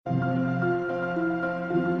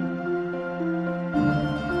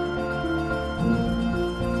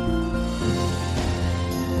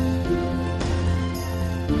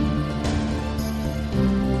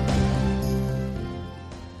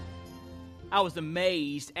I was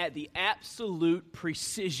amazed at the absolute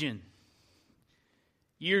precision.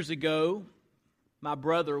 Years ago, my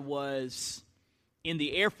brother was in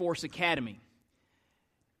the Air Force Academy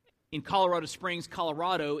in Colorado Springs,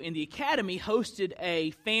 Colorado, and the academy hosted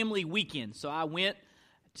a family weekend. So I went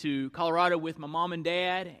to Colorado with my mom and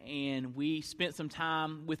dad, and we spent some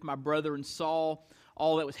time with my brother and saw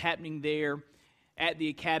all that was happening there at the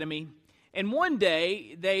academy. And one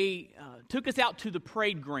day, they took us out to the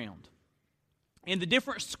parade ground. And the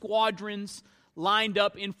different squadrons lined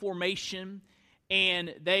up in formation,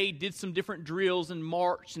 and they did some different drills and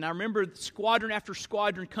marched. And I remember squadron after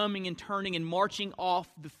squadron coming and turning and marching off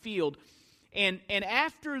the field. And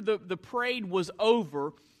after the parade was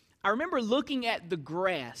over, I remember looking at the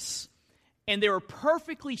grass, and there were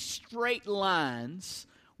perfectly straight lines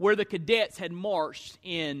where the cadets had marched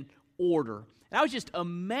in order. And I was just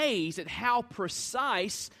amazed at how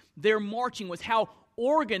precise their marching was, how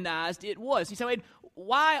organized it was. He said,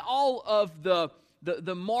 why all of the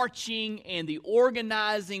marching and the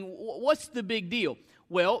organizing? What's the big deal?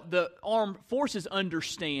 Well, the armed forces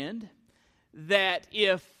understand that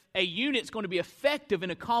if a unit's going to be effective in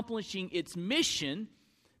accomplishing its mission,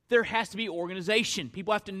 there has to be organization.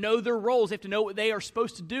 People have to know their roles. They have to know what they are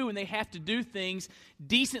supposed to do, and they have to do things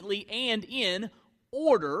decently and in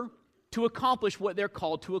order to accomplish what they're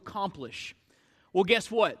called to accomplish. Well, guess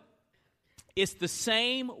what? It's the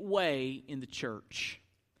same way in the church.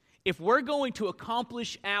 If we're going to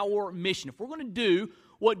accomplish our mission, if we're going to do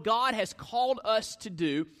what God has called us to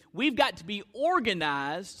do, we've got to be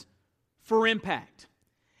organized for impact.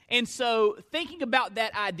 And so, thinking about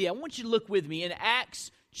that idea, I want you to look with me in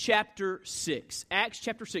Acts chapter 6. Acts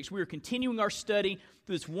chapter 6. We are continuing our study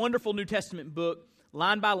through this wonderful New Testament book,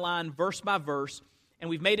 line by line, verse by verse. And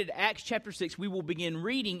we've made it to Acts chapter 6. We will begin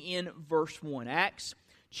reading in verse 1. Acts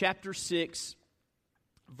chapter 6,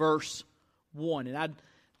 verse 1. And I'd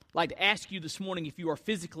like to ask you this morning, if you are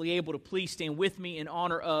physically able to please stand with me in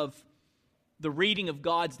honor of the reading of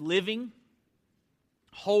God's living,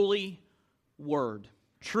 holy word.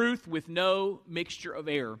 Truth with no mixture of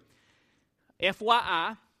error.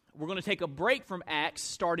 FYI, we're going to take a break from Acts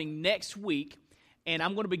starting next week, and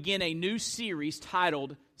I'm going to begin a new series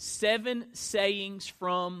titled 7 Sayings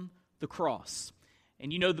from the Cross.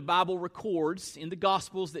 And you know the Bible records in the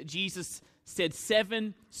Gospels that Jesus said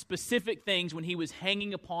 7 specific things when he was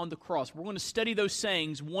hanging upon the cross. We're going to study those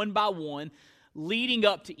sayings one by one leading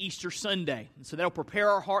up to Easter Sunday. And so that'll prepare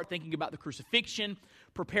our heart thinking about the crucifixion,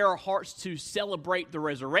 prepare our hearts to celebrate the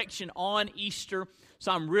resurrection on Easter.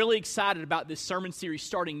 So I'm really excited about this sermon series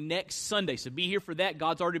starting next Sunday. So be here for that.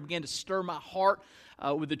 God's already began to stir my heart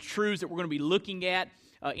with the truths that we're going to be looking at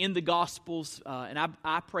in the Gospels. And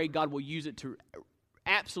I pray God will use it to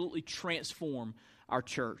absolutely transform our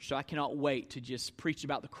church. So I cannot wait to just preach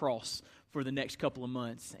about the cross for the next couple of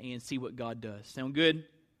months and see what God does. Sound good?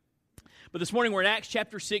 But this morning we're in Acts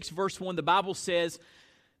chapter 6, verse 1. The Bible says,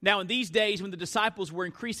 "Now in these days when the disciples were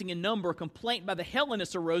increasing in number, a complaint by the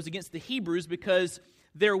Hellenists arose against the Hebrews because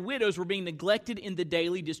their widows were being neglected in the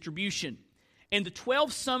daily distribution. And the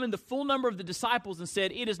 12 summoned the full number of the disciples and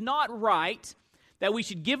said, 'It is not right that we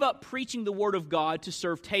should give up preaching the word of God to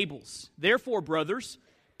serve tables. Therefore, brothers,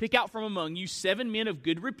 pick out from among you 7 men of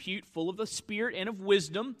good repute, full of the Spirit and of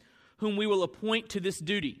wisdom, whom we will appoint to this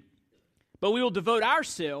duty. But we will devote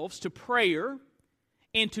ourselves to prayer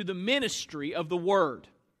and to the ministry of the word.'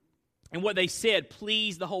 And what they said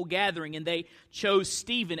pleased the whole gathering, and they chose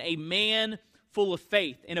Stephen, a man full of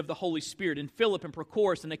faith and of the Holy Spirit, and Philip and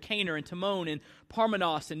Prochorus and Nicanor and Timon and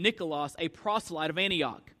Parmenas and Nicholas, a proselyte of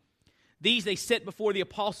Antioch. These they set before the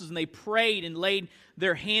apostles, and they prayed and laid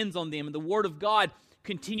their hands on them. And the word of God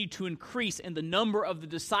continued to increase, and the number of the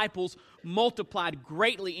disciples multiplied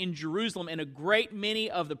greatly in Jerusalem, and a great many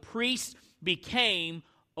of the priests became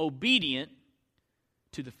obedient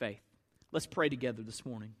to the faith." Let's pray together this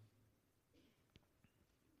morning.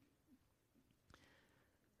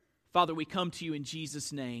 Father, we come to you in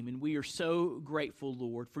Jesus' name, and we are so grateful,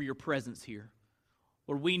 Lord, for your presence here.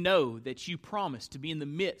 Lord, we know that you promise to be in the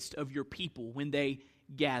midst of your people when they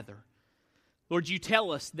gather. Lord, you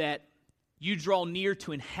tell us that you draw near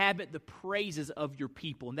to inhabit the praises of your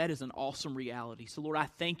people, and that is an awesome reality. So, Lord, I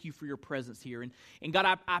thank you for your presence here. And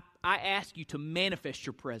God, I ask you to manifest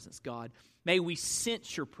your presence, God. May we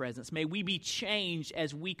sense your presence. May we be changed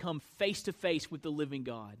as we come face to face with the living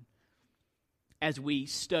God as we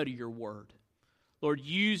study your word. Lord,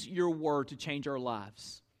 use your word to change our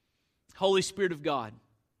lives. Holy Spirit of God,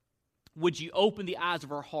 would you open the eyes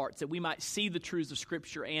of our hearts that we might see the truths of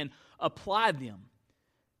Scripture and apply them,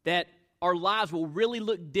 that our lives will really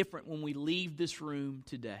look different when we leave this room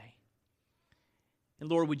today. And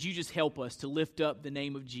Lord, would you just help us to lift up the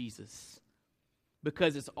name of Jesus?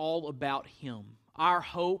 Because it's all about Him. Our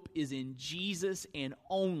hope is in Jesus and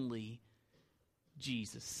only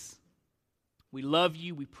Jesus. We love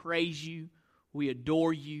you, we praise you, we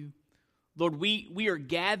adore you. Lord, we are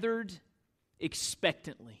gathered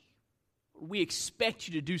expectantly. We expect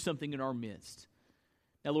you to do something in our midst.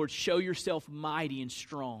 Now, Lord, show yourself mighty and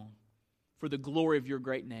strong for the glory of your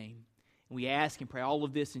great name. And we ask and pray all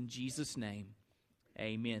of this in Jesus' name.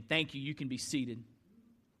 Amen. Thank you. You can be seated.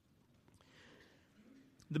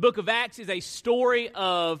 The book of Acts is a story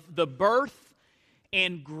of the birth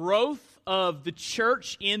and growth of the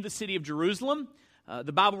church in the city of Jerusalem.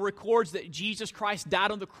 The Bible records that Jesus Christ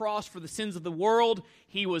died on the cross for the sins of the world.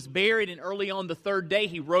 He was buried, and early on the third day,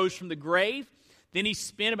 He rose from the grave. Then He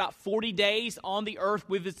spent about 40 days on the earth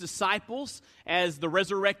with His disciples as the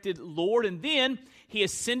resurrected Lord. And then He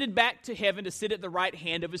ascended back to heaven to sit at the right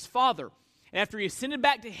hand of His Father. And after He ascended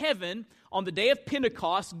back to heaven, on the day of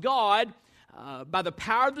Pentecost, God, by the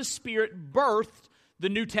power of the Spirit, birthed the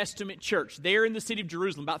New Testament church there in the city of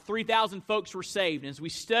Jerusalem. About 3,000 folks were saved. And as we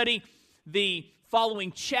study the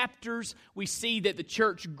following chapters, we see that the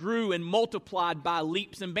church grew and multiplied by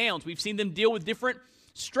leaps and bounds. We've seen them deal with different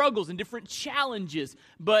struggles and different challenges,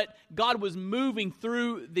 but God was moving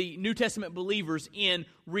through the New Testament believers in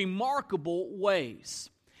remarkable ways.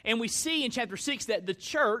 And we see in chapter 6 that the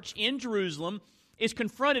church in Jerusalem is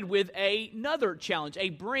confronted with another challenge, a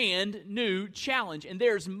brand new challenge. And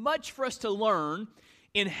there's much for us to learn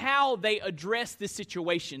in how they address this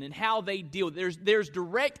situation and how they deal with it. There's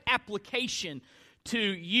direct application to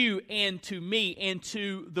you and to me and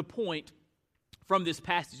to the point from this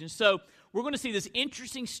passage. And so we're going to see this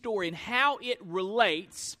interesting story and how it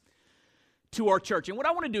relates to our church. And what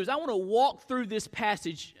I want to do is I want to walk through this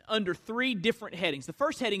passage under three different headings. The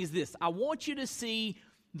first heading is this: I want you to see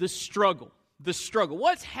the struggle. The struggle.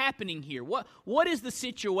 What's happening here? What is the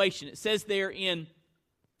situation? It says there in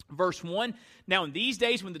verse 1, now in these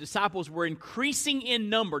days when the disciples were increasing in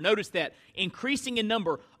number, notice that, increasing in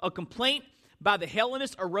number, a complaint by the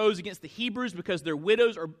Hellenists arose against the Hebrews because their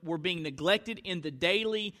widows were being neglected in the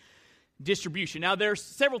daily distribution. Now there's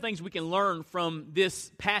several things we can learn from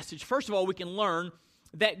this passage. First of all, we can learn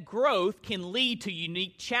that growth can lead to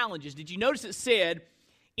unique challenges. Did you notice it said,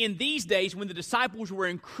 in these days when the disciples were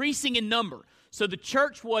increasing in number? So the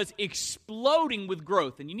church was exploding with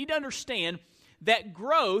growth. And you need to understand that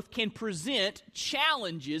growth can present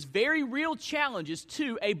challenges, very real challenges,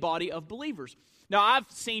 to a body of believers. Now, I've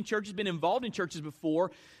seen churches, been involved in churches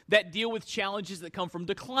before, that deal with challenges that come from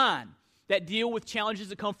decline, that deal with challenges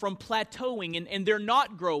that come from plateauing, and they're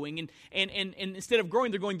not growing. And instead of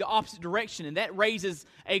growing, they're going the opposite direction. And that raises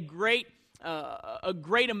a great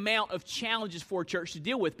amount of challenges for a church to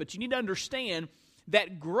deal with. But you need to understand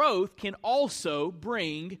that growth can also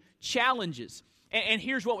bring challenges. And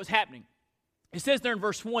here's what was happening. It says there in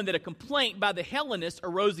verse 1 that a complaint by the Hellenists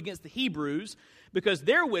arose against the Hebrews because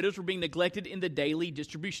their widows were being neglected in the daily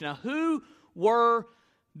distribution. Now, who were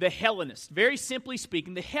the Hellenists? Very simply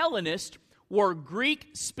speaking, the Hellenists were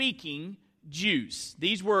Greek-speaking Jews.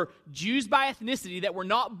 These were Jews by ethnicity that were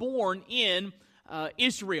not born in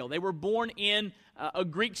Israel. They were born in a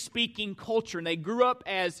Greek-speaking culture, and they grew up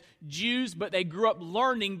as Jews, but they grew up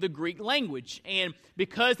learning the Greek language. And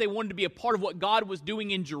because they wanted to be a part of what God was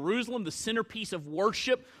doing in Jerusalem, the centerpiece of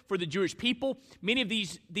worship for the Jewish people, many of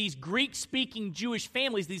these Greek-speaking Jewish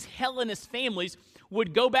families, these Hellenist families,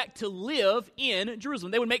 would go back to live in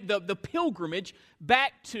Jerusalem. They would make the pilgrimage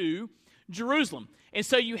back to Jerusalem. And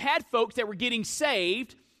so you had folks that were getting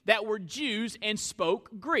saved that were Jews and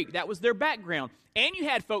spoke Greek. That was their background. And you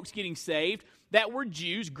had folks getting saved that were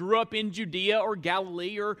Jews, grew up in Judea or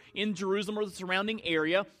Galilee or in Jerusalem or the surrounding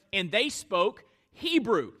area, and they spoke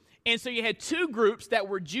Hebrew. And so you had two groups that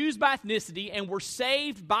were Jews by ethnicity and were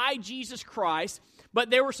saved by Jesus Christ, but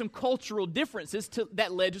there were some cultural differences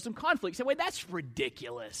that led to some conflict. So, wait, that's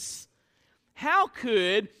ridiculous. How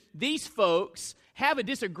could these folks have a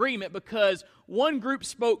disagreement because one group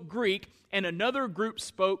spoke Greek and another group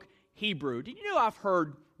spoke Hebrew? Did you know I've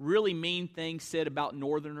heard really mean things said about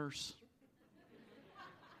Northerners?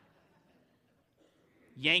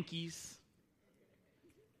 Yankees.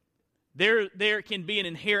 There can be an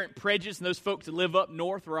inherent prejudice in those folks that live up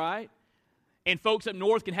north, right? And folks up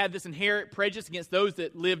north can have this inherent prejudice against those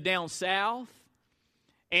that live down south.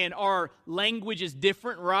 And our language is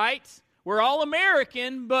different, right? We're all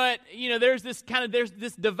American, but there's this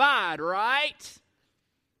divide, right?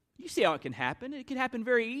 You see how it can happen. It can happen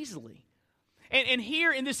very easily. And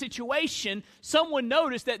here in this situation, someone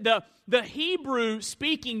noticed that the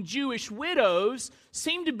Hebrew-speaking Jewish widows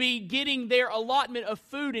seem to be getting their allotment of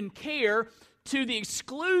food and care to the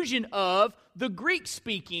exclusion of the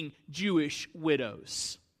Greek-speaking Jewish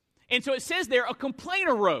widows. And so it says there, a complaint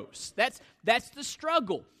arose. That's the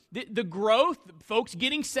struggle. The growth, folks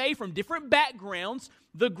getting saved from different backgrounds,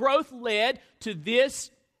 the growth led to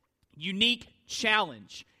this unique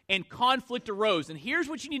challenge. And conflict arose. And here's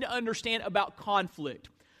what you need to understand about conflict.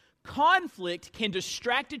 Conflict can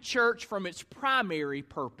distract a church from its primary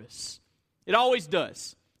purpose. It always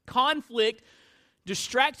does. Conflict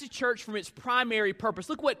distracts a church from its primary purpose.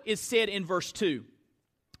 Look what is said in verse 2.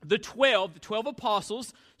 The 12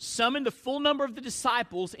 apostles summoned the full number of the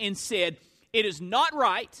disciples and said, "It is not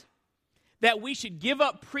right that we should give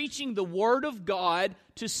up preaching the word of God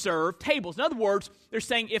to serve tables." In other words, they're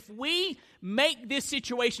saying if we make this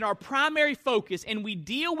situation our primary focus and we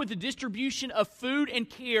deal with the distribution of food and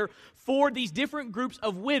care for these different groups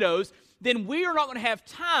of widows, then we are not going to have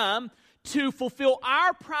time to fulfill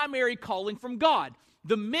our primary calling from God,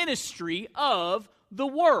 the ministry of the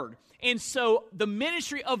Word. And so the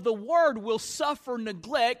ministry of the Word will suffer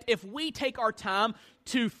neglect if we take our time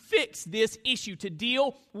to fix this issue, to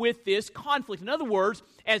deal with this conflict. In other words,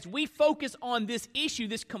 as we focus on this issue,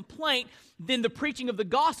 this complaint, then the preaching of the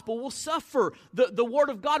gospel will suffer. The Word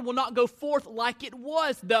of God will not go forth like it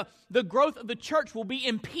was. The growth of the church will be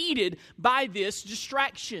impeded by this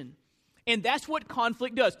distraction. And that's what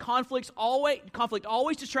conflict does. Conflict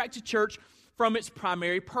always distracts a church from its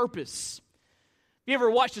primary purpose. You ever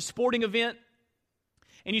watched a sporting event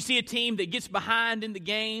and you see a team that gets behind in the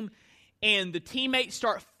game and the teammates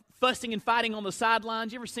start fussing and fighting on the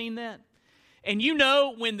sidelines? You ever seen that? And you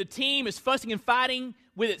know when the team is fussing and fighting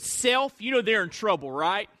with itself, you know they're in trouble,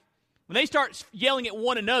 right? When they start yelling at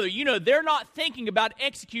one another, you know they're not thinking about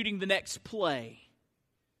executing the next play.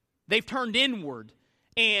 They've turned inward,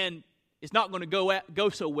 and it's not going to go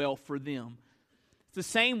so well for them. It's the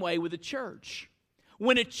same way with the church.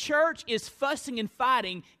 When a church is fussing and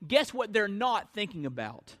fighting, guess what they're not thinking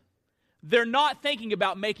about? They're not thinking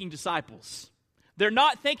about making disciples. They're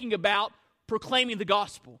not thinking about proclaiming the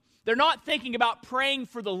gospel. They're not thinking about praying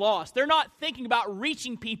for the lost. They're not thinking about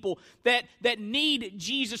reaching people that need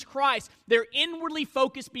Jesus Christ. They're inwardly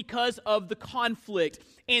focused because of the conflict.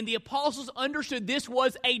 And the apostles understood this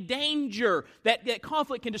was a danger, that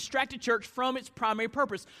conflict can distract a church from its primary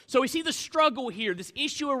purpose. So we see the struggle here. This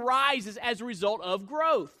issue arises as a result of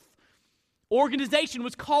growth. Organization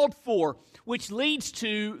was called for, which leads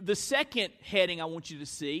to the second heading I want you to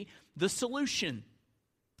see, the solution.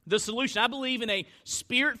 The solution. I believe in a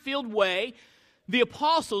spirit-filled way, the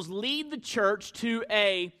apostles lead the church to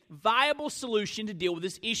a viable solution to deal with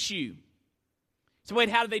this issue. So wait,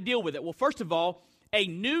 how do they deal with it? Well, first of all, a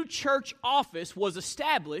new church office was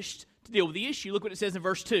established to deal with the issue. Look what it says in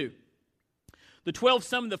verse 2. The 12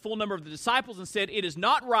 summoned the full number of the disciples and said, "It is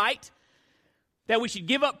not right that we should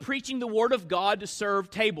give up preaching the word of God to serve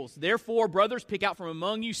tables. Therefore, brothers, pick out from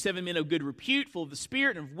among you 7 men of good repute, full of the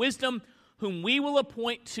Spirit and of wisdom, whom we will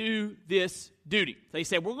appoint to this duty." They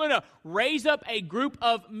said, we're going to raise up a group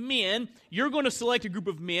of men. You're going to select a group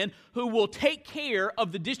of men who will take care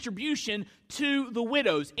of the distribution to the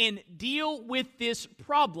widows and deal with this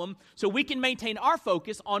problem so we can maintain our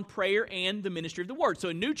focus on prayer and the ministry of the word. So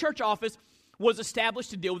a new church office was established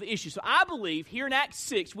to deal with the issue. So I believe here in Acts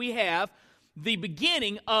 6 we have the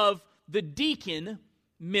beginning of the deacon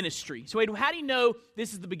ministry. So how do you know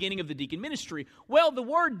this is the beginning of the deacon ministry? Well, the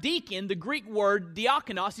word deacon, the Greek word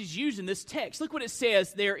diakonos, is used in this text. Look what it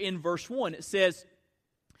says there in verse 1. It says,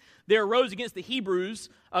 "There arose against the Hebrews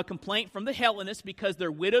a complaint from the Hellenists because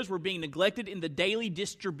their widows were being neglected in the daily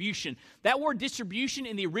distribution." That word distribution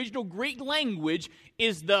in the original Greek language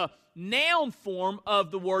is the noun form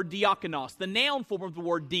of the word diakonos, the noun form of the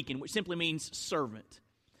word deacon, which simply means servant.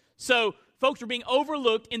 So folks were being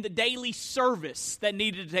overlooked in the daily service that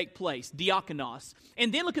needed to take place, diakonos.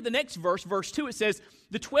 And then look at the next verse, verse 2. It says,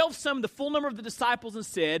 "The 12 summoned the full number of the disciples and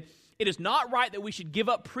said, 'It is not right that we should give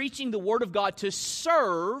up preaching the word of God to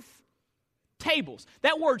serve tables.'"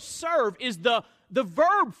 That word serve is the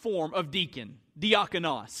verb form of deacon,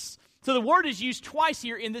 diakonos. So the word is used twice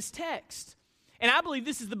here in this text. And I believe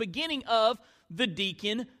this is the beginning of the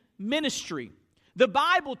deacon ministry. The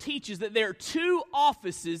Bible teaches that there are 2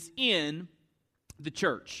 offices in the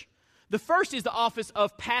church. The first is the office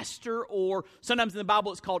of pastor, or sometimes in the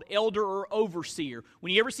Bible it's called elder or overseer.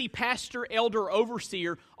 When you ever see pastor, elder, or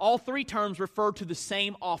overseer, all 3 terms refer to the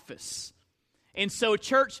same office. And so a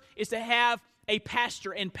church is to have a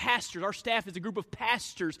pastor and pastors. Our staff is a group of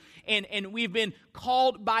pastors, and we've been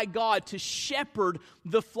called by God to shepherd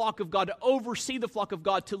the flock of God, to oversee the flock of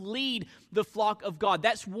God, to lead the flock of God.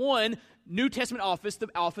 That's one New Testament office, the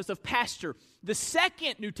office of pastor. The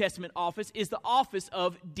second New Testament office is the office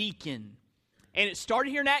of deacon. And it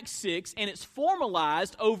started here in Acts 6, and it's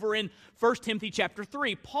formalized over in 1 Timothy chapter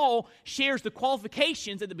 3. Paul shares the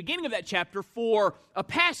qualifications at the beginning of that chapter for a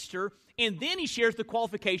pastor, and then he shares the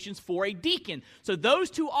qualifications for a deacon. So those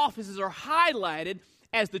two offices are highlighted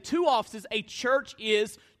as the two offices a church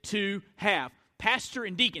is to have. Pastor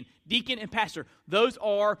and deacon. Deacon and pastor. Those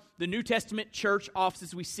are the New Testament church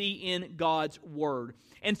offices we see in God's Word.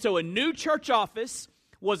 And so a new church office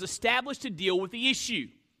was established to deal with the issue,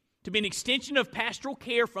 to be an extension of pastoral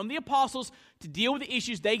care from the apostles to deal with the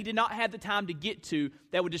issues they did not have the time to get to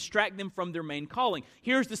that would distract them from their main calling.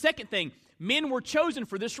 Here's the second thing. Men were chosen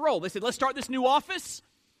for this role. They said, let's start this new office.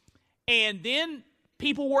 And then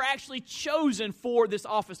people were actually chosen for this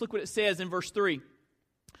office. Look what it says in verse 3.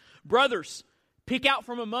 Brothers, pick out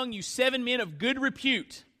from among you 7 men of good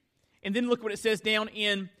repute. And then look what it says down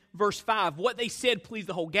in verse 5. What they said pleased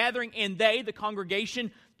the whole gathering, and they, the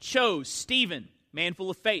congregation, chose Stephen, man full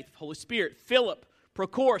of faith, Holy Spirit, Philip,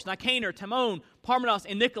 Prochorus, Nicanor, Timon, Parmenas,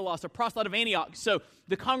 and Nicholas, a proselyte of Antioch. So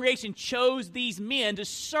the congregation chose these men to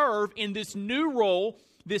serve in this new role,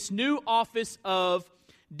 this new office of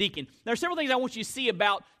deacon. There are several things I want you to see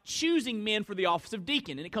about choosing men for the office of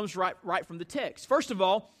deacon, and it comes right from the text. First of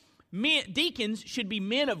all, deacons should be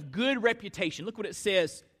men of good reputation. Look what it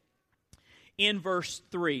says in verse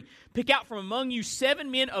 3. Pick out from among you 7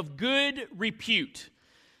 men of good repute.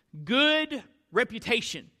 Good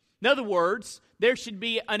reputation. In other words, there should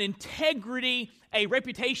be an integrity, a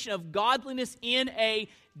reputation of godliness in a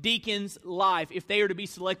deacon's life if they are to be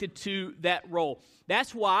selected to that role.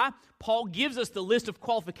 That's why Paul gives us the list of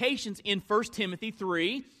qualifications in 1 Timothy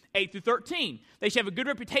 3, 8 through 13. They should have a good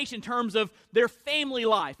reputation in terms of their family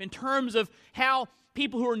life, in terms of how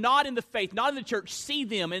people who are not in the faith, not in the church, see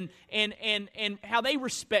them and how they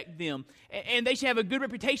respect them. And they should have a good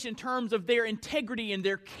reputation in terms of their integrity and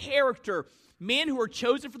their character. Men who are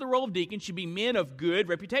chosen for the role of deacon should be men of good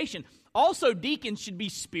reputation. Also, deacons should be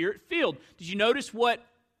Spirit-filled. Did you notice what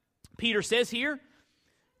Peter says here?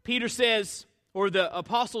 Peter says, or the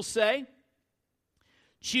apostles say,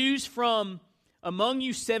 choose from among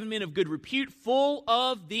you 7 men of good repute, full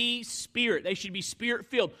of the Spirit. They should be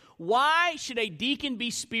Spirit-filled. Why should a deacon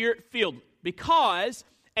be Spirit-filled? Because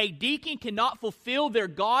a deacon cannot fulfill their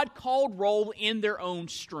God-called role in their own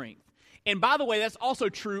strength. And by the way, that's also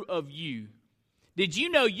true of you. Did you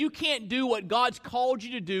know you can't do what God's called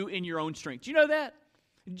you to do in your own strength? Do you know that?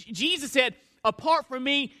 Jesus said, apart from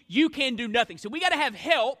me, you can do nothing. So we got to have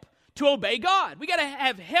help to obey God. We got to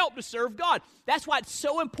have help to serve God. That's why it's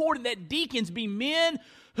so important that deacons be men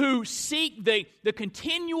who seek the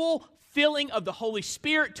continual filling of the Holy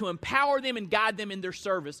Spirit to empower them and guide them in their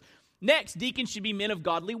service. Next, deacons should be men of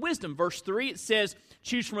godly wisdom. Verse 3, it says,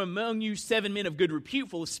 choose from among you 7 men of good repute,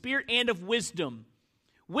 full of spirit and of wisdom.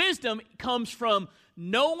 Wisdom comes from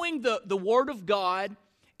knowing the Word of God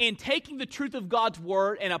and taking the truth of God's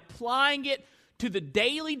Word and applying it to the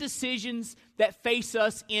daily decisions that face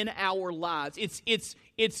us in our lives.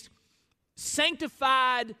 It's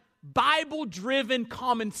sanctified, Bible-driven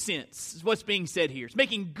common sense is what's being said here. It's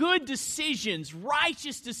making good decisions,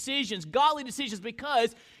 righteous decisions, godly decisions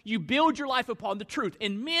because you build your life upon the truth.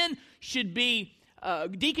 And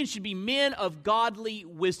deacons should be men of godly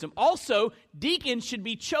wisdom. Also, deacons should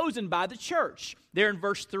be chosen by the church. There in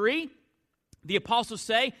verse 3, the apostles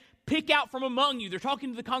say, pick out from among you. They're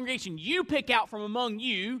talking to the congregation. You pick out from among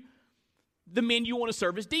you the men you want to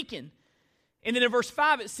serve as deacon. And then in verse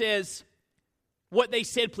 5 it says, what they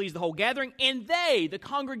said pleased the whole gathering, and they, the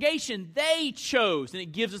congregation, they chose. And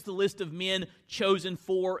it gives us the list of men chosen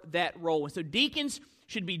for that role. And so deacons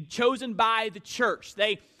should be chosen by the church.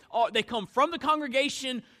 They come from the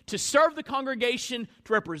congregation to serve the congregation,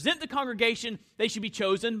 to represent the congregation. They should be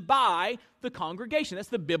chosen by the congregation. That's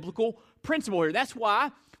the biblical principle here. That's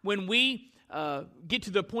why when we get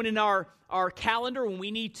to the point in our calendar when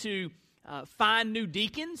we need to find new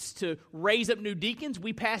deacons, to raise up new deacons,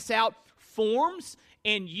 we pass out forms,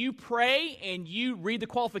 and you pray, and you read the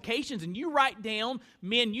qualifications, and you write down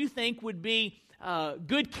men you think would be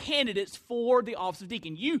good candidates for the office of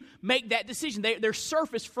deacon. You make that decision. They're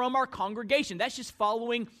surfaced from our congregation. That's just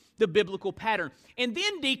following the biblical pattern. And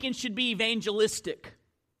then deacons should be evangelistic.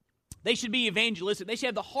 They should be evangelistic. They should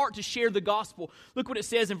have the heart to share the gospel. Look what it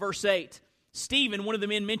says in verse 8. Stephen, one of the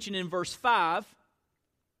men mentioned in verse 5,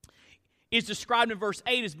 is described in verse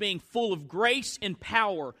 8 as being full of grace and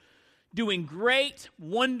power, doing great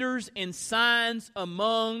wonders and signs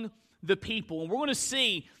among the people. And we're going to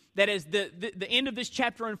see that as the end of this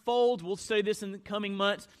chapter unfolds, we'll study this in the coming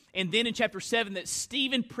months, and then in chapter 7, that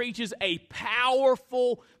Stephen preaches a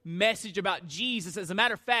powerful message about Jesus. As a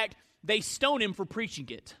matter of fact, they stone him for preaching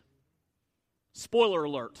it. Spoiler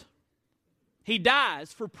alert. He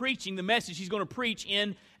dies for preaching the message he's going to preach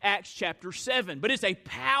in Acts chapter 7. But it's a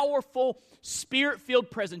powerful,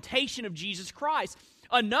 Spirit-filled presentation of Jesus Christ.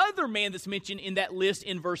 Another man that's mentioned in that list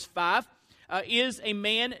in verse 5 is a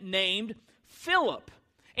man named Philip.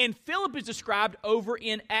 And Philip is described over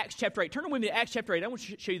in Acts chapter 8. Turn with me to Acts chapter 8. I want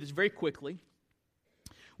to show you this very quickly.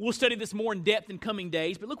 We'll study this more in depth in coming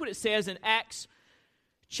days. But look what it says in Acts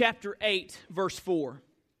chapter 8, verse 4.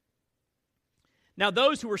 Now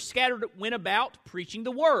those who were scattered went about preaching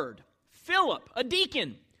the word. Philip, a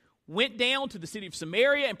deacon, went down to the city of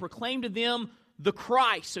Samaria and proclaimed to them the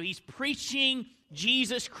Christ. So he's preaching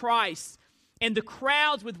Jesus Christ. And the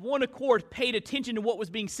crowds with one accord paid attention to what was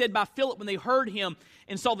being said by Philip when they heard him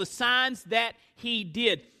and saw the signs that he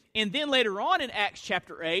did. And then later on in Acts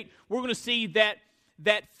chapter 8, we're going to see that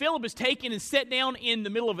Philip is taken and set down in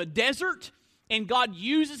the middle of a desert, and God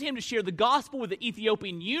uses him to share the gospel with the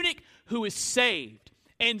Ethiopian eunuch who is saved.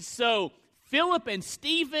 And so Philip and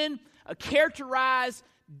Stephen characterize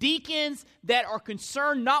deacons that are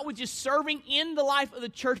concerned not with just serving in the life of the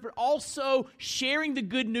church, but also sharing the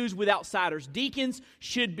good news with outsiders. Deacons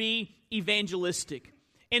should be evangelistic.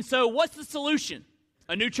 And so what's the solution?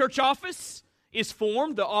 A new church office is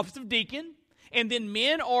formed, the office of deacon, and then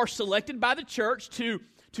men are selected by the church to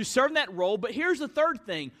serve in that role. But here's the third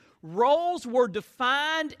thing. Roles were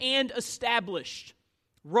defined and established.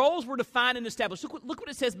 Roles were defined and established. Look what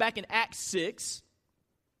it says back in Acts 6,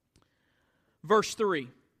 verse 3.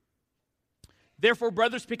 Therefore,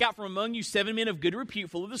 brothers, pick out from among you 7 men of good repute,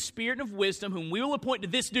 full of the Spirit and of wisdom, whom we will appoint to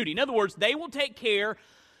this duty. In other words, they will take care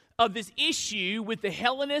of this issue with the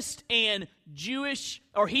Hellenist and Jewish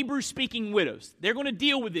or Hebrew-speaking widows. They're going to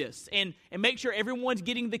deal with this and make sure everyone's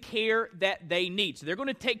getting the care that they need. So they're going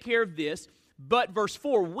to take care of this. But verse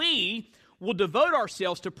 4, we will devote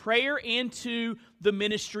ourselves to prayer and to the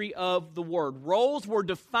ministry of the word. Roles were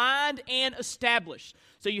defined and established.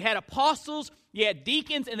 So you had apostles, you had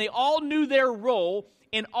deacons, and they all knew their role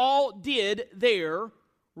and all did their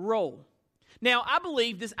role. Now, I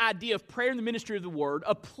believe this idea of prayer and the ministry of the word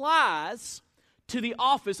applies to the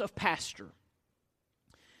office of pastor.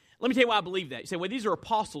 Let me tell you why I believe that. You say, well, these are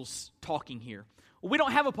apostles talking here. Well, we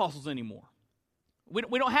don't have apostles anymore.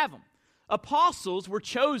 We don't have them. Apostles were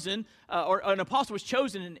chosen, or an apostle was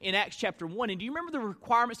chosen in Acts chapter 1. And do you remember the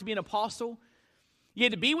requirements to be an apostle? You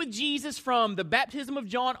had to be with Jesus from the baptism of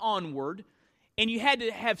John onward, and you had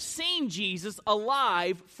to have seen Jesus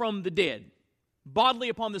alive from the dead, bodily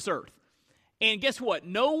upon this earth. And guess what?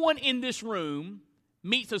 No one in this room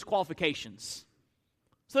meets those qualifications.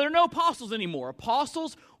 So there are no apostles anymore.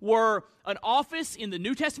 Apostles were an office in the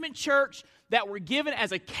New Testament church that were given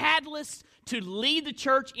as a catalyst to lead the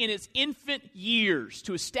church in its infant years,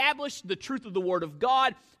 to establish the truth of the Word of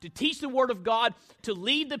God, to teach the Word of God, to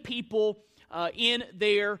lead the people in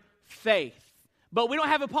their faith. But we don't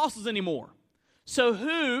have apostles anymore. So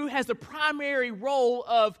who has the primary role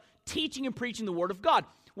of teaching and preaching the Word of God?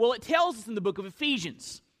 Well, it tells us in the book of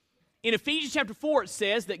Ephesians. In Ephesians chapter 4, it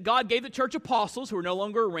says that God gave the church apostles, who are no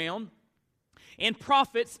longer around, and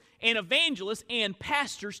prophets, and evangelists, and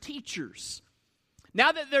pastors, teachers.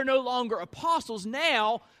 Now that they're no longer apostles,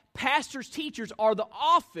 now pastors, teachers are the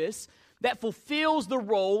office that fulfills the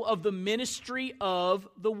role of the ministry of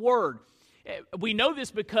the Word. We know this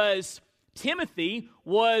because Timothy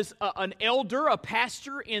was an elder, a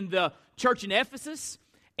pastor in the church in Ephesus,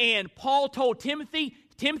 and Paul told Timothy,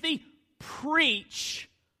 preach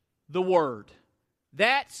the Word.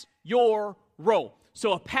 That's your role.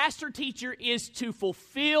 So a pastor-teacher is to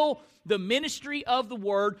fulfill the ministry of the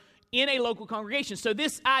Word in a local congregation. So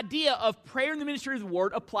this idea of prayer and the ministry of the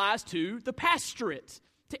Word applies to the pastorate,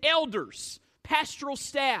 to elders, pastoral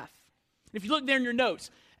staff. If you look there in your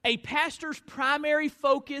notes, a pastor's primary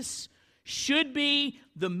focus should be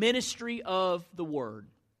the ministry of the Word.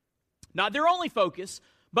 Not their only focus,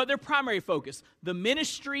 but their primary focus, the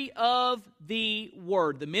ministry of the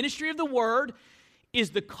Word. The ministry of the Word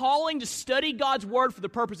is the calling to study God's Word for the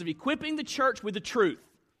purpose of equipping the church with the truth.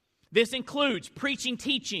 This includes preaching,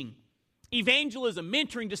 teaching, evangelism,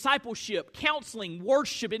 mentoring, discipleship, counseling,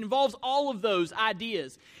 worship. It involves all of those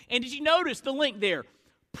ideas. And did you notice the link there?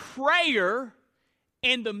 Prayer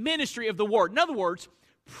and the ministry of the Word. In other words,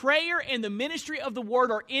 prayer and the ministry of the Word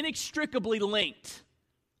are inextricably linked.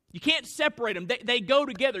 You can't separate them. They go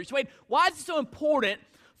together. So wait, why is it so important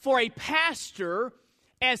for a pastor,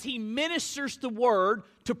 as he ministers the Word,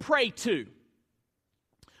 to pray to?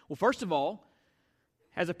 Well, first of all,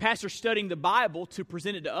 as a pastor studying the Bible to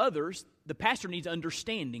present it to others, the pastor needs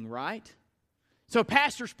understanding, right? So a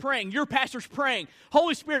pastor's praying, your pastor's praying,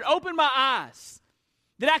 Holy Spirit, open my eyes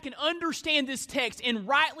that I can understand this text and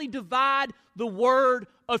rightly divide the word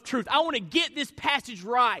of truth. I want to get this passage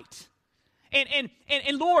right. And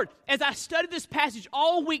Lord, as I studied this passage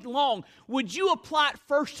all week long, would you apply it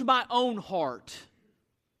first to my own heart?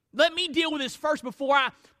 Let me deal with this first before I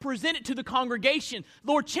present it to the congregation.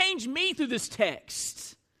 Lord, change me through this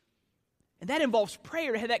text. And that involves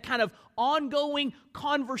prayer, to have that kind of ongoing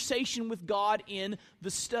conversation with God in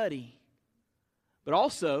the study. But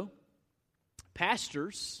also,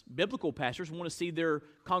 pastors, biblical pastors, want to see their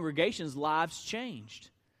congregations' lives changed.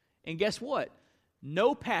 And guess what?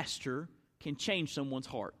 No pastor can change someone's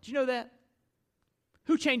heart. Do you know that?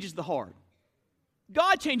 Who changes the heart?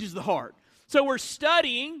 God changes the heart. So we're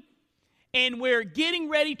studying and we're getting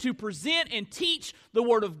ready to present and teach the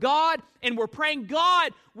Word of God, and we're praying,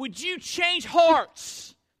 God, would you change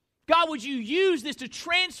hearts? God, would you use this to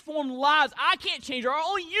transform lives? I can't change their heart.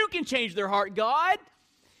 Only you can change their heart, God.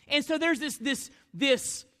 And so there's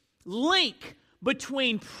this link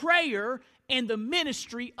between prayer and the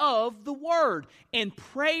ministry of the Word. And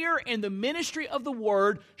prayer and the ministry of the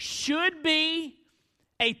Word should be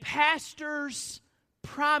a pastor's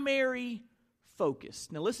primary focus.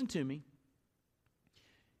 Now listen to me.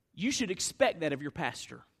 You should expect that of your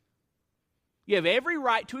pastor. You have every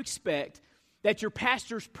right to expect that your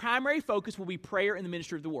pastor's primary focus will be prayer and the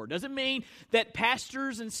ministry of the Word. Doesn't mean that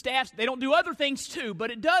pastors and staffs, they don't do other things too,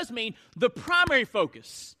 but it does mean the primary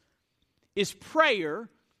focus is prayer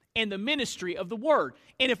and the ministry of the Word.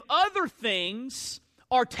 And if other things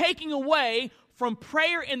are taking away from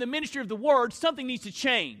prayer and the ministry of the Word, something needs to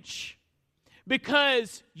change.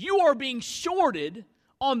 Because you are being shorted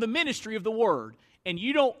on the ministry of the Word. And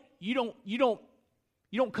you don't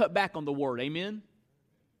cut back on the Word. Amen?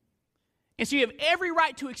 And so you have every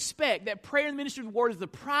right to expect that prayer and the ministry of the Word is the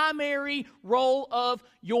primary role of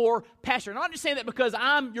your pastor. And I'm not just saying that because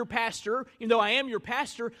I'm your pastor, even though I am your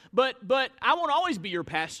pastor, but I won't always be your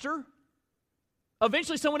pastor.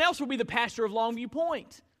 Eventually someone else will be the pastor of Longview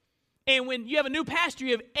Point. And when you have a new pastor,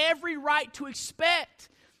 you have every right to expect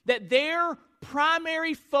that their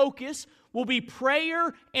primary focus will be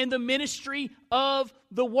prayer and the ministry of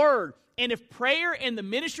the Word. And if prayer and the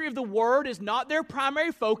ministry of the Word is not their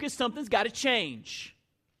primary focus, something's got to change.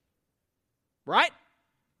 Right?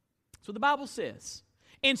 That's what the Bible says.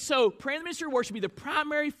 And so prayer and the ministry of the Word should be the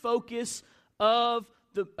primary focus of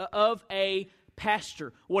a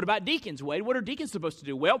pastor. What about deacons, Wade? What are deacons supposed to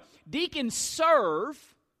do? Well, deacons serve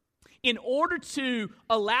in order to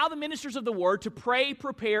allow the ministers of the Word to pray,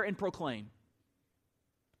 prepare, and proclaim.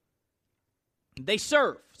 They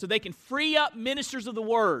serve so they can free up ministers of the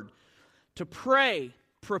Word to pray,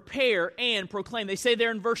 prepare, and proclaim. They say there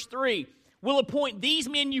in verse 3, we'll appoint these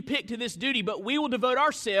men you pick to this duty, but we will devote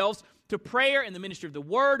ourselves to prayer and the ministry of the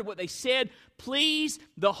Word. What they said pleased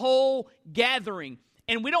the whole gathering.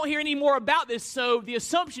 And we don't hear any more about this, so the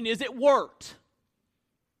assumption is it worked.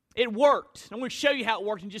 It worked. I'm going to show you how it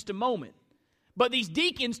worked in just a moment. But these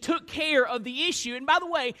deacons took care of the issue. And by the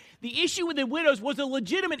way, the issue with the widows was a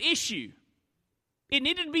legitimate issue. It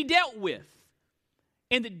needed to be dealt with.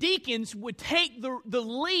 And the deacons would take the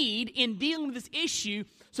lead in dealing with this issue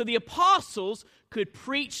so the apostles could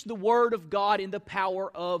preach the Word of God in the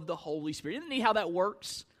power of the Holy Spirit. Isn't it how that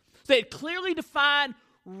works? So they had clearly defined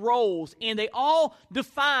roles, and they all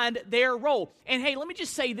defined their role. And hey, let me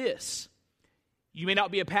just say this. You may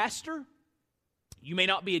not be a pastor, you may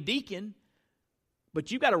not be a deacon,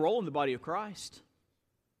 but you've got a role in the body of Christ.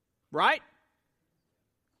 Right?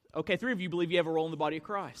 Okay, 3 of you believe you have a role in the body of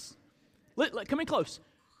Christ. Come in close.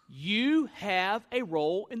 You have a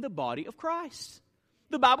role in the body of Christ.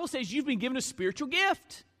 The Bible says you've been given a spiritual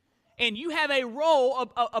gift. And you have a role,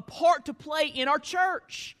 a part to play in our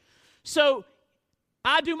church. So,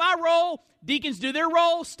 I do my role, deacons do their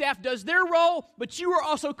role, staff does their role, but you are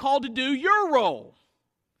also called to do your role.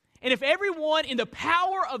 And if everyone in the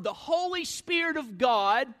power of the Holy Spirit of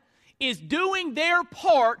God is doing their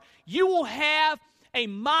part, you will have a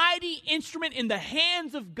mighty instrument in the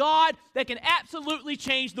hands of God that can absolutely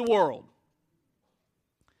change the world.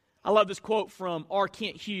 I love this quote from R.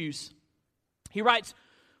 Kent Hughes. He writes,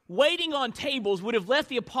 waiting on tables would have left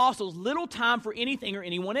the apostles little time for anything or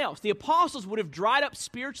anyone else. The apostles would have dried up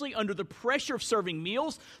spiritually under the pressure of serving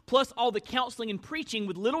meals, plus all the counseling and preaching,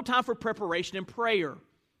 with little time for preparation and prayer.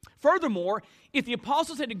 Furthermore, if the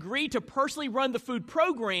apostles had agreed to personally run the food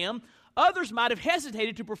program, others might have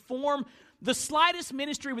hesitated to perform the slightest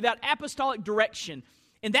ministry without apostolic direction,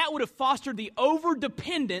 and that would have fostered the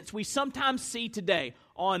over-dependence we sometimes see today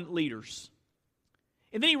on leaders.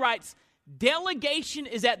 And then he writes, delegation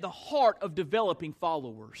is at the heart of developing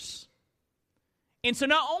followers. And so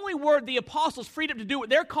not only were the apostles freed up to do what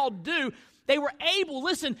they're called to do, they were able,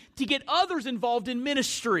 listen, to get others involved in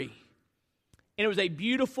ministry. And it was a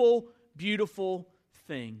beautiful, beautiful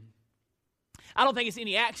thing. I don't think it's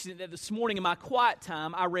any accident that this morning in my quiet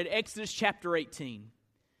time, I read Exodus chapter 18.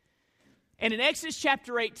 And in Exodus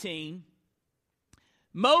chapter 18,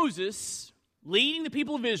 Moses, leading the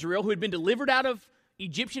people of Israel who had been delivered out of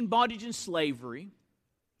Egyptian bondage and slavery,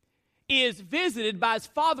 is visited by his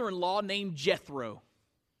father-in-law named Jethro.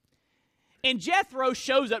 And Jethro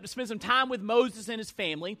shows up to spend some time with Moses and his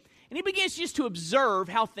family, and he begins just to observe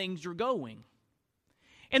how things are going.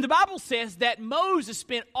 And the Bible says that Moses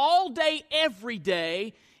spent all day, every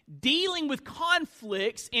day, dealing with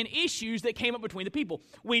conflicts and issues that came up between the people.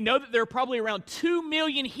 We know that there are probably around 2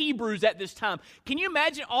 million Hebrews at this time. Can you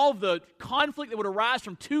imagine all the conflict that would arise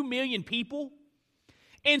from 2 million people?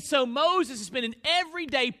 And so Moses is spending every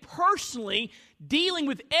day personally dealing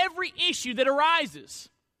with every issue that arises.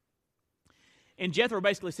 And Jethro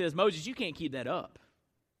basically says, Moses, you can't keep that up.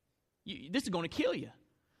 This is going to kill you.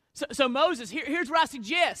 So Moses, here's what I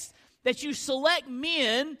suggest, that you select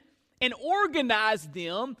men and organize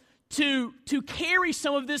them to carry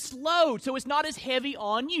some of this load so it's not as heavy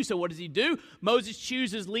on you. So what does he do? Moses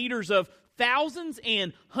chooses leaders of thousands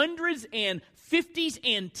and hundreds and 50s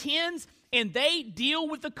and 10s, and they deal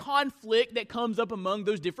with the conflict that comes up among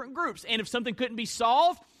those different groups. And if something couldn't be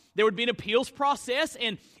solved, there would be an appeals process,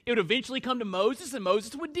 and it would eventually come to Moses, and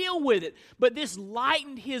Moses would deal with it. But this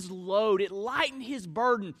lightened his load. It lightened his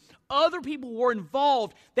burden. Other people were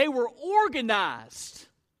involved. They were organized.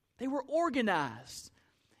 They were organized.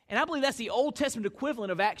 And I believe that's the Old Testament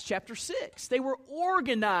equivalent of Acts chapter 6. They were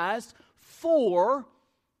organized for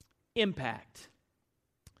impact.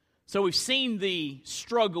 So we've seen the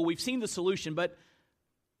struggle. We've seen the solution, but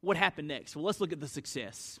what happened next? Well, let's look at the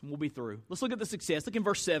success. We'll be through. Let's look at the success. Look in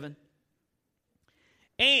verse 7.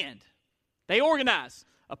 And they organized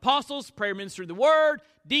apostles, prayer ministry of the word,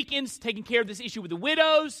 deacons taking care of this issue with the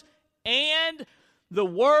widows, and the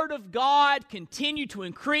word of God continued to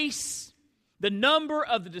increase. The number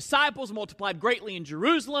of the disciples multiplied greatly in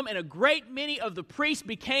Jerusalem, and a great many of the priests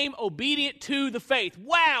became obedient to the faith.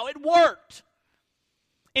 Wow, it worked.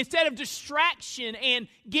 Instead of distraction and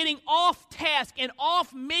getting off task and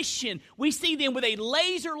off mission, we see them with a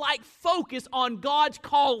laser-like focus on God's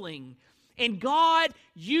calling. And God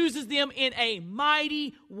uses them in a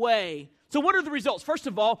mighty way. So what are the results? First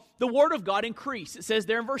of all, the Word of God increased. It says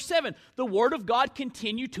there in verse 7, the Word of God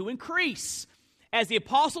continued to increase. As the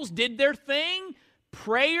apostles did their thing,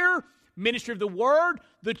 prayer, ministry of the Word,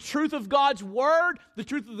 the truth of God's Word, the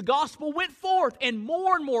truth of the gospel went forth, and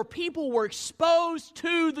more people were exposed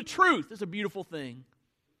to the truth. It's a beautiful thing.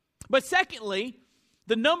 But secondly,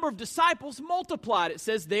 the number of disciples multiplied. It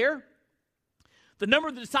says there, the number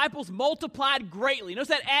of the disciples multiplied greatly. Notice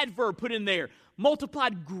that adverb put in there.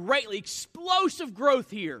 Multiplied greatly. Explosive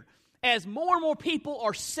growth here. As more and more people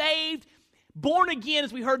are saved, born again,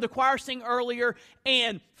 as we heard the choir sing earlier,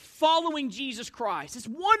 and following Jesus Christ. It's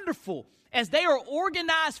wonderful. As they are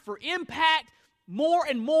organized for impact, more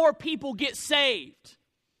and more people get saved.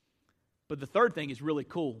 But the third thing is really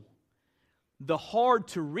cool. The hard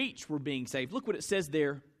to reach were being saved. Look what it says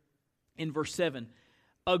there in verse 7.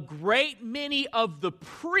 A great many of the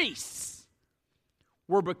priests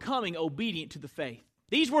were becoming obedient to the faith.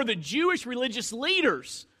 These were the Jewish religious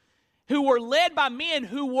leaders who were led by men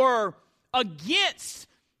who were against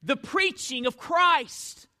the preaching of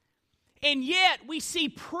Christ. And yet we see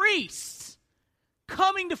priests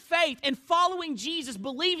coming to faith and following Jesus,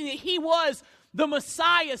 believing that He was the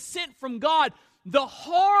Messiah sent from God. The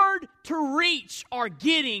hard to reach are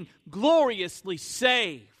getting gloriously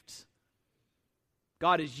saved.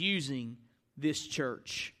 God is using this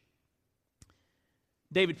church.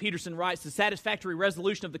 David Peterson writes, the satisfactory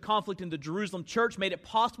resolution of the conflict in the Jerusalem church made it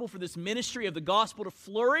possible for this ministry of the gospel to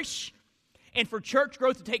flourish and for church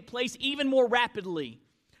growth to take place even more rapidly.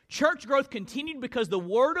 Church growth continued because the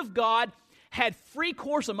Word of God had free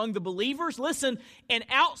course among the believers. Listen, and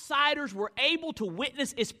outsiders were able to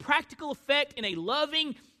witness its practical effect in a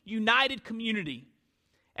loving, united community,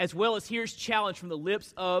 as well as here's challenge from the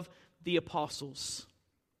lips of the apostles.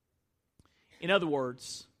 In other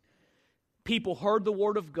words, people heard the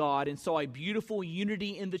Word of God and saw a beautiful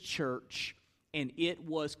unity in the church, and it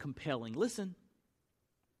was compelling. Listen.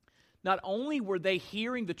 Not only were they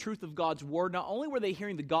hearing the truth of God's Word, not only were they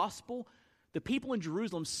hearing the gospel, the people in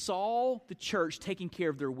Jerusalem saw the church taking care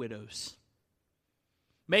of their widows,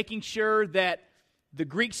 making sure that the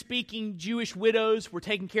Greek-speaking Jewish widows were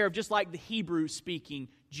taken care of just like the Hebrew-speaking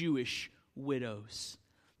Jewish widows.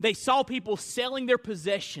 They saw people selling their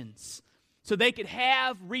possessions so they could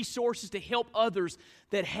have resources to help others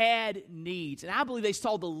that had needs. And I believe they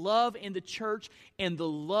saw the love in the church, and the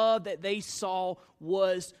love that they saw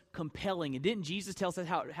was compelling. And didn't Jesus tell us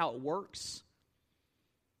how it works?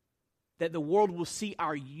 That the world will see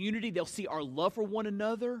our unity, they'll see our love for one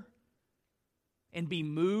another, and be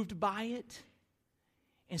moved by it.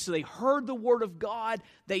 And so they heard the word of God,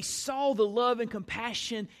 they saw the love and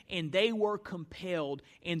compassion, and they were compelled.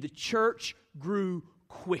 And the church grew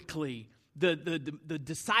quickly. The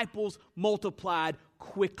disciples multiplied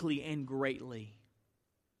quickly and greatly.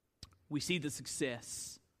 We see the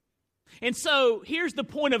success. And so here's the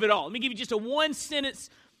point of it all. Let me give you just a one-sentence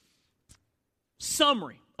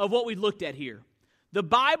summary of what we looked at here. The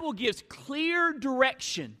Bible gives clear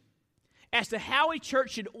direction as to how a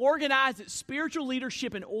church should organize its spiritual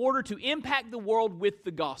leadership in order to impact the world with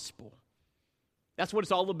the gospel. That's what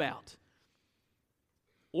it's all about.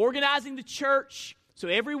 Organizing the church so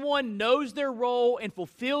everyone knows their role and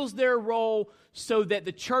fulfills their role so that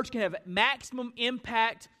the church can have maximum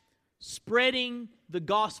impact spreading the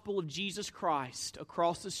gospel of Jesus Christ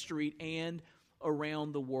across the street and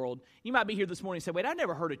around the world. You might be here this morning and say, wait, I've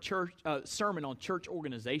never heard a sermon on church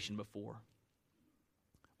organization before.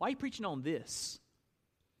 Why are you preaching on this?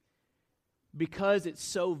 Because it's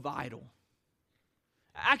so vital.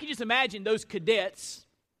 I can just imagine those cadets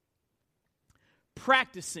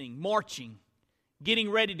practicing, marching, getting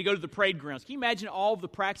ready to go to the parade grounds. Can you imagine all of the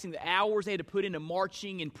practicing, the hours they had to put into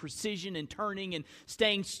marching and precision and turning and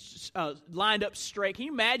staying lined up straight? Can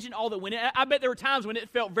you imagine all that went in? I bet there were times when it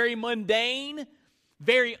felt very mundane,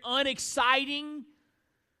 very unexciting,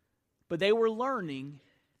 but they were learning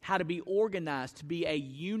how to be organized, to be a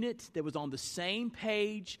unit that was on the same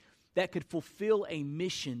page that could fulfill a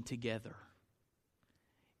mission together.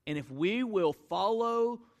 And if we will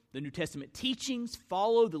follow the New Testament teachings,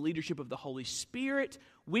 follow the leadership of the Holy Spirit,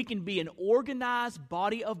 we can be an organized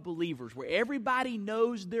body of believers where everybody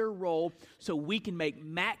knows their role so we can make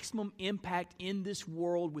maximum impact in this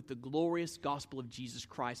world with the glorious gospel of Jesus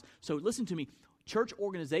Christ. So listen to me, church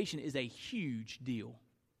organization is a huge deal,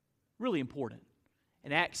 really important.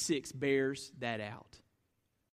 And Acts 6 bears that out.